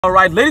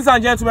Alright, ladies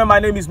and gentlemen, my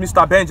name is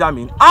Mr.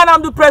 Benjamin and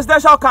I'm the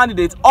presidential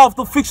candidate of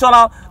the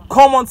fictional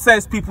Common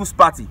Sense People's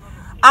Party.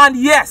 And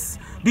yes,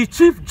 the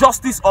Chief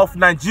Justice of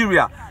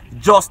Nigeria,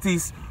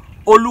 Justice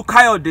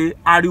Olukayode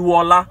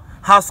Ariwoola,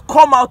 has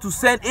come out to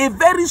send a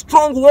very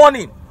strong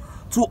warning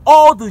to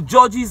all the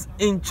judges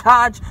in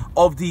charge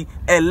of the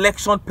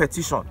election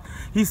petition.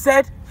 He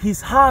said his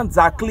hands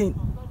are clean.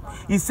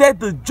 He said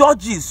the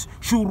judges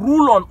should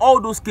rule on all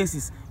those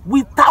cases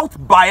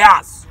without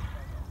bias,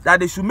 that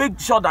they should make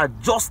sure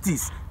that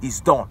justice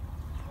is done.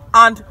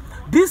 And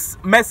this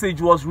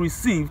message was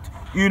received,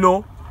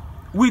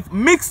 with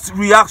mixed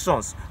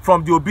reactions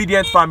from the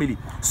Obidients family.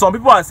 Some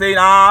people are saying,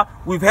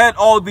 we've heard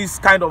all this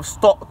kind of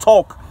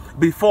talk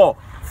before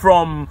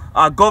from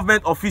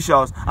government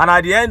officials, and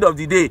at the end of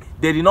the day,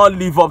 they did not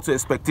live up to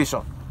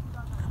expectation.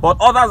 But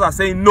others are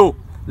saying, no,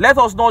 let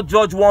us not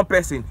judge one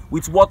person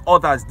with what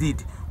others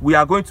did. We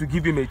are going to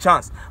give him a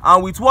chance.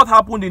 And with what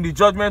happened in the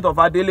judgment of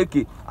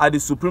Adeleke at the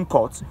Supreme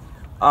Court,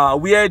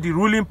 where the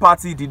ruling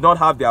party did not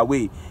have their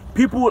way,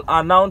 people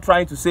are now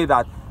trying to say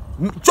that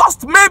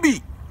just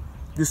maybe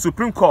the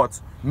Supreme Court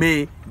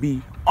may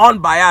be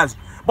unbiased.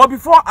 But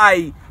before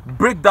I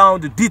break down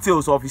the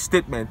details of his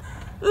statement,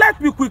 let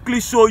me quickly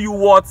show you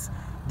what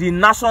the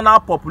National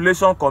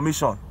Population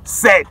Commission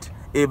said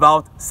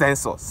about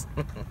census.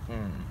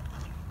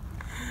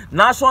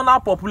 National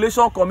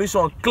Population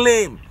Commission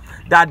claimed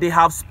that they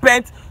have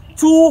spent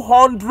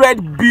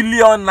 200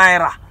 billion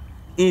naira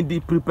in the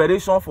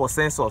preparation for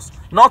census.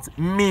 Not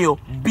mil,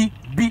 B,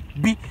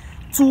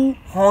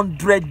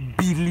 200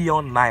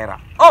 billion naira.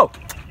 Oh,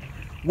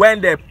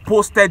 when they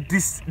posted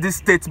this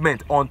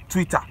statement on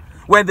Twitter,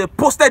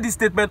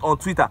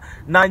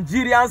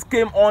 Nigerians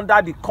came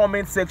under the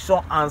comment section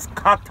and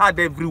scattered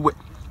everywhere.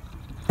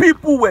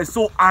 People were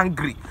so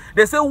angry.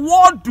 They say,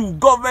 what do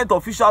government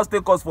officials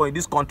take us for in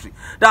this country?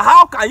 That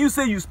how can you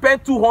say you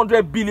spent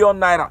 200 billion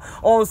naira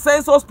on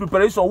census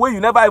preparation when you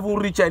never even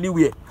reach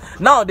anywhere?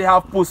 Now they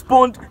have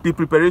postponed the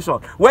preparation.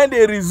 When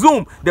they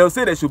resume, they'll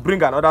say they should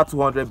bring another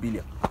 200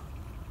 billion.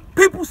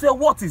 People say,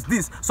 what is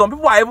this? Some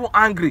people are even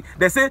angry.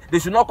 They say they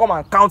should not come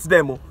and count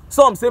them.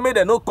 Some say, may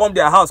they not come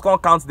their house,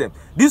 can't count them.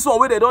 This one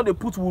where they don't, they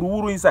put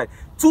wuru inside.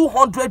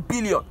 200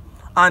 billion.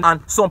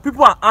 And some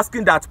people are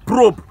asking that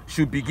probe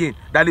should begin,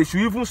 that they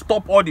should even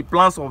stop all the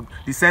plans of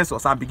the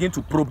census and begin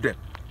to probe them.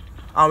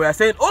 And we are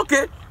saying,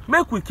 okay,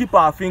 make we keep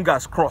our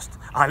fingers crossed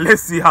and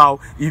let's see how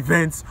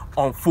events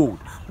unfold.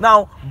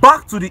 Now,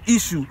 back to the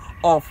issue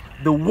of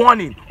the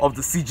warning of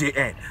the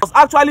CJN. I was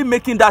actually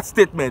making that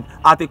statement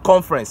at a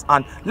conference,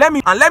 and let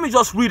me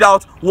just read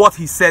out what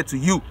he said to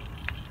you.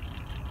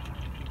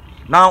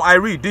 Now I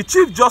read, the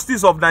Chief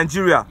Justice of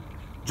Nigeria,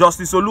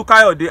 Justice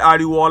Olukayode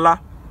Ariwoola,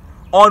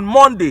 on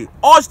Monday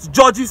urged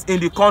judges in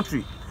the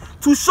country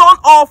to shun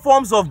all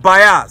forms of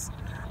bias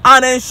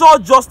and ensure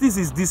justice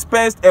is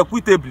dispensed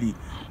equitably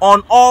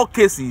on all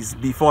cases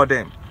before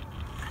them.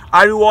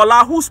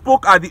 Ariwoola, who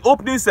spoke at the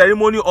opening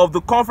ceremony of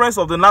the Conference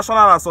of the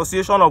National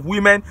Association of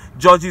Women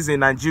Judges in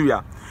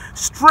Nigeria,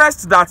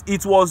 stressed that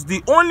it was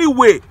the only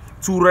way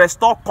to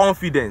restore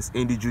confidence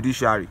in the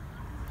judiciary.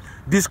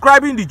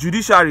 Describing the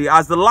judiciary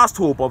as the last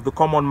hope of the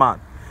common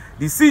man,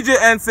 the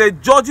CJN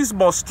said judges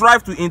must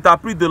strive to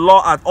interpret the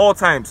law at all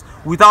times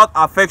without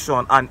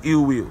affection and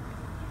ill will.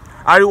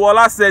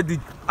 Ariwoola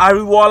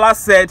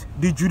said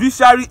the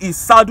judiciary is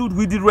saddled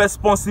with the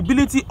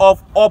responsibility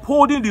of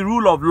upholding the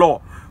rule of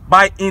law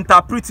by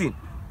interpreting,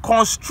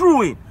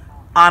 construing,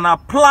 and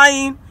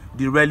applying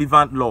the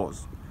relevant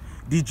laws.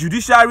 The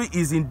judiciary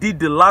is indeed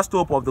the last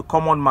hope of the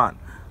common man,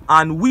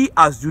 and we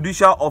as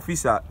judicial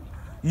officers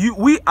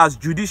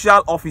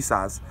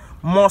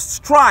must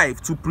strive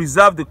to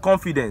preserve the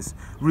confidence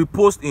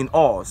reposed in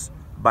us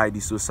by the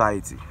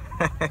society.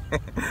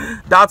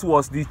 That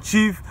was the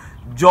Chief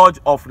Judge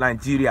of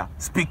Nigeria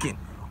speaking,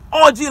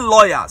 urging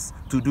lawyers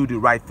to do the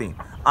right thing.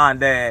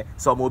 And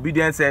some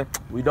Obidients say,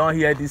 we don't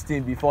hear this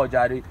thing before,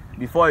 Jare.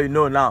 Before you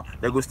know now,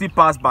 they go still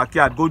pass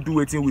backyard, go do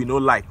anything we no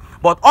like.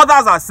 But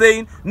others are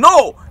saying,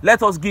 no,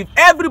 let us give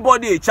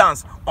everybody a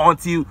chance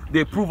until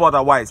they prove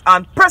otherwise.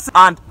 And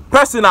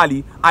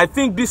personally, I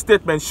think this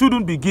statement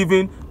shouldn't be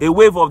given a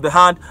wave of the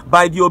hand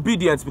by the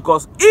Obidients,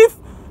 because if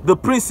the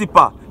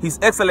principal, His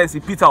Excellency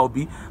Peter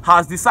Obi,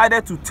 has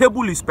decided to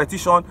table his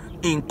petition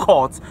in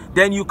court,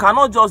 then you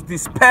cannot just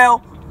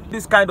dispel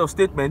this kind of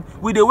statement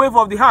with a wave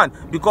of the hand,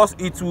 because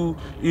it will,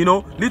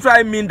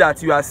 literally mean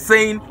that you are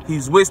saying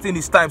he's wasting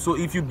his time. So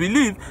if you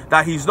believe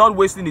that he's not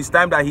wasting his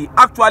time, that he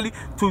actually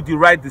took the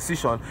right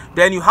decision,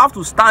 then you have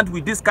to stand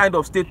with this kind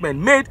of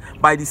statement made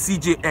by the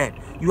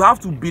CJN. You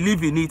have to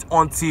believe in it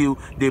until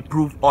they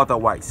prove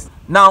otherwise.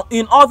 Now,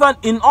 in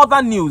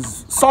other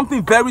news,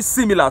 something very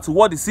similar to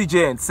what the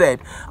CJN said,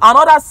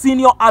 another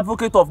senior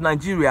advocate of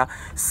Nigeria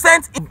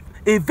sent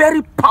a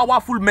very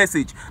powerful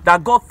message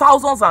that got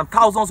thousands and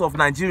thousands of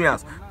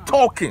Nigerians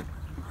talking.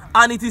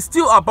 And it is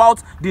still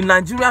about the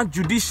Nigerian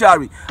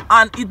judiciary,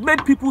 and it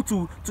made people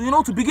to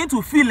begin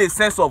to feel a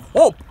sense of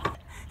hope.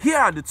 Here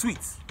are the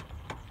tweets.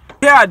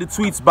 Here are the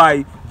tweets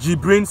by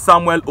Jibrin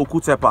Samuel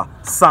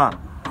Okutepa, son.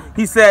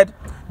 He said,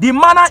 The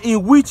manner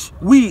in which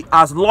we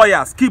as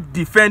lawyers keep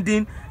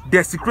defending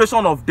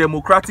desecration of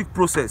democratic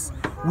process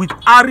with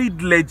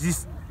arid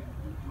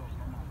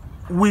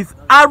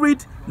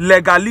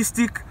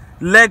legalistic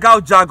legal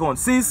jargon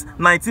since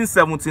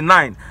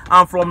 1979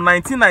 and from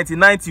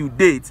 1999 till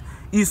date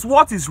is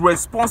what is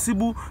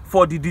responsible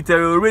for the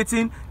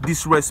deteriorating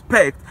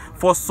disrespect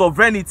for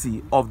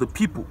sovereignty of the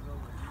people.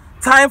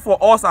 Time for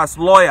us as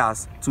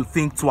lawyers to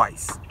think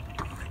twice.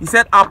 He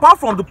said, apart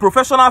from the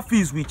professional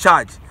fees we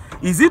charge,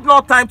 is it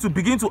not time to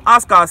begin to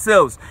ask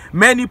ourselves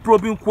many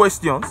probing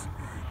questions?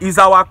 Is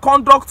our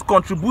conduct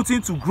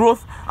contributing to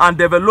growth and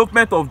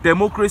development of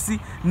democracy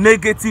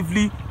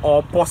negatively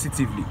or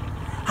positively?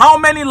 How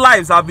many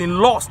lives have been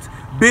lost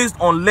based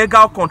on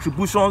legal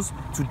contributions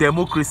to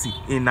democracy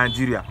in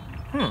Nigeria?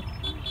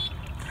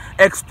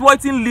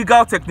 Exploiting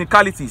legal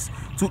technicalities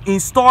to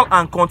install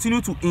and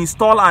continue to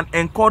install and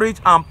encourage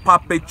and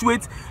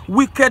perpetuate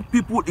wicked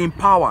people in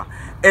power,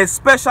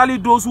 especially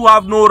those who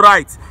have no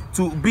right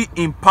to be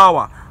in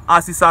power,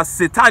 as is as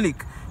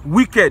satanic,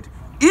 wicked,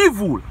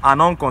 evil,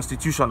 and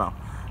unconstitutional.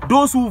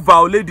 Those who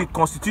violate the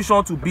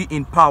constitution to be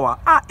in power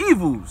are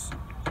evils.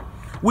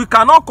 We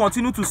cannot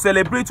continue to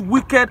celebrate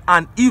wicked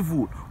and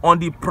evil on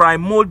the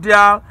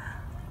primordial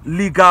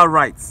legal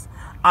rights.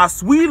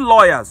 As we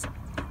lawyers,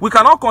 we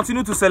cannot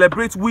continue to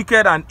celebrate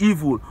wicked and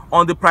evil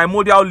on the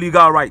primordial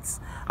legal rights.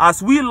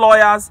 As we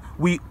lawyers,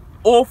 we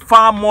owe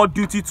far more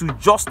duty to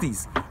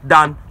justice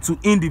than to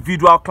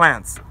individual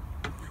clients.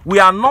 We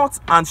are not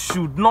and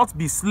should not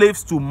be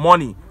slaves to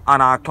money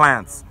and our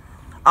clients.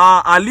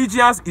 Our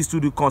allegiance is to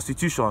the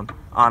Constitution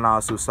and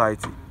our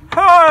society.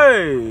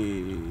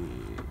 Hey!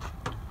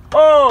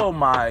 Oh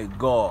my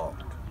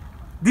God.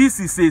 This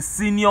is a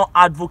senior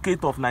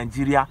advocate of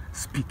Nigeria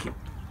speaking.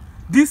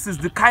 This is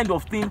the kind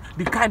of thing,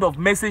 the kind of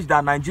message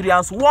that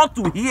Nigerians want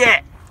to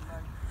hear.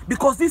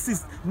 Because this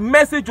is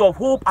message of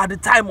hope at the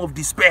time of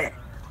despair.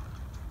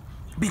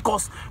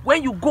 Because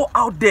when you go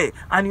out there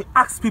and you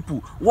ask people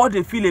what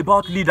they feel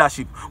about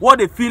leadership, what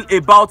they feel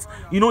about,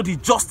 the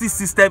justice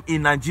system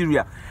in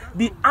Nigeria,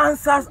 the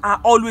answers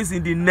are always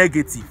in the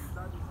negative.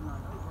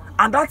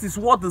 And that is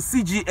what the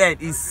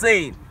CGN is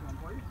saying.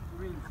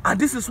 And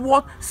this is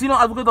what Senior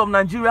Advocate of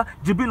Nigeria,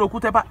 Jibrin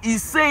Okutepa,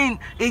 is saying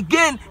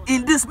again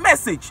in this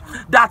message,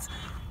 that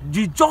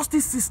the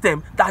justice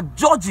system, that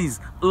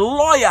judges,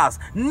 lawyers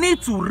need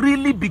to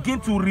really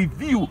begin to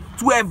review,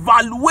 to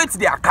evaluate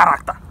their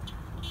character.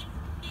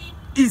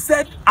 He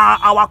said, are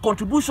our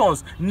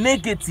contributions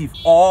negative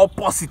or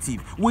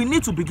positive? We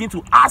need to begin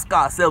to ask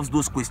ourselves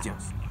those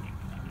questions.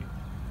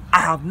 I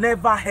have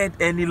never heard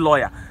any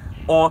lawyer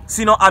or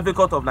Senior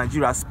Advocate of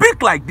Nigeria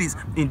speak like this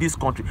in this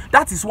country.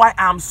 That is why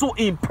I am so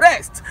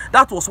impressed.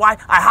 That was why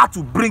I had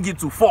to bring it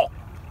to fore.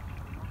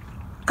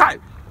 Kai,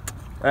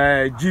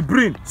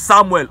 Jibrin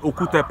Samuel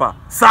Okutepa,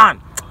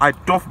 son, I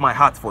doff my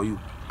heart for you.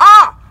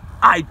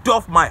 I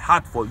doff my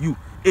heart for you.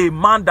 A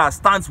man that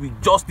stands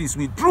with justice,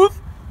 with truth.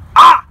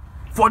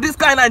 For this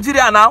kind of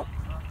Nigeria now.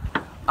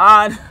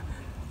 And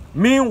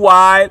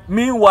meanwhile,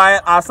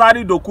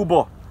 Asari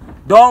Dokubo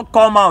don't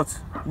come out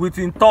with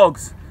in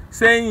talks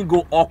saying he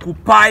go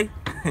occupy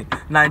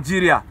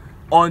Nigeria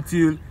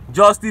until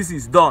justice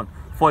is done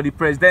for the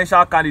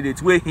presidential candidate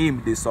where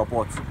him they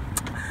support.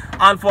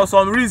 And for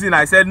some reason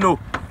I said no,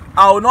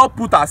 I will not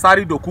put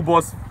Asari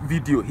Dokubo's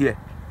video here.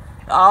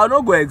 I will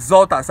not go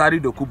exalt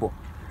Asari Dokubo.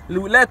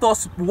 Let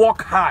us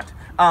work hard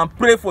and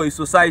pray for a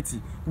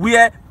society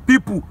where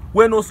people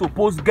when no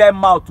supposed get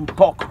mouth to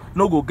talk,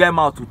 no go get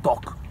mouth to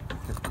talk.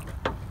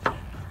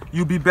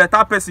 You be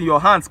better person, your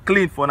hands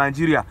clean for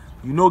Nigeria,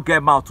 you no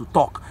get mouth to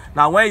talk.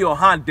 Now when your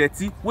hand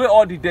dirty, where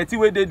all the dirty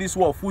where they this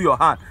world full your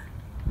hand,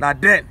 now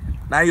then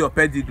now your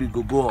pedigree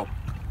go up.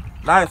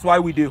 That's why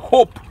we dey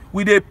hope,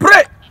 we dey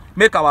pray,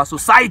 make our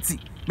society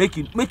make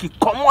it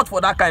come out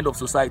for that kind of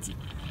society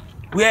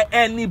where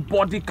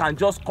anybody can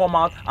just come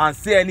out and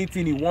say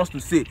anything he wants to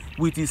say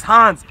with his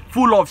hands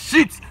full of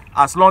shit,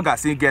 as long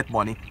as he get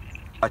money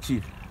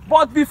achieve.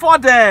 But before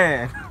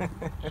then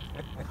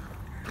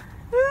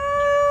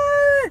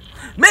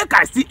make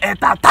I still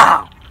enter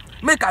town,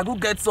 make I go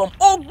get some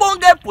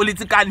ogbonge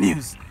political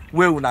news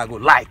wey una go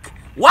like.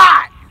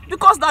 Why?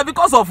 Because now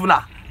because of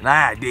una,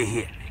 now I dey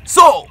here.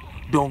 So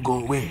don't go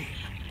away.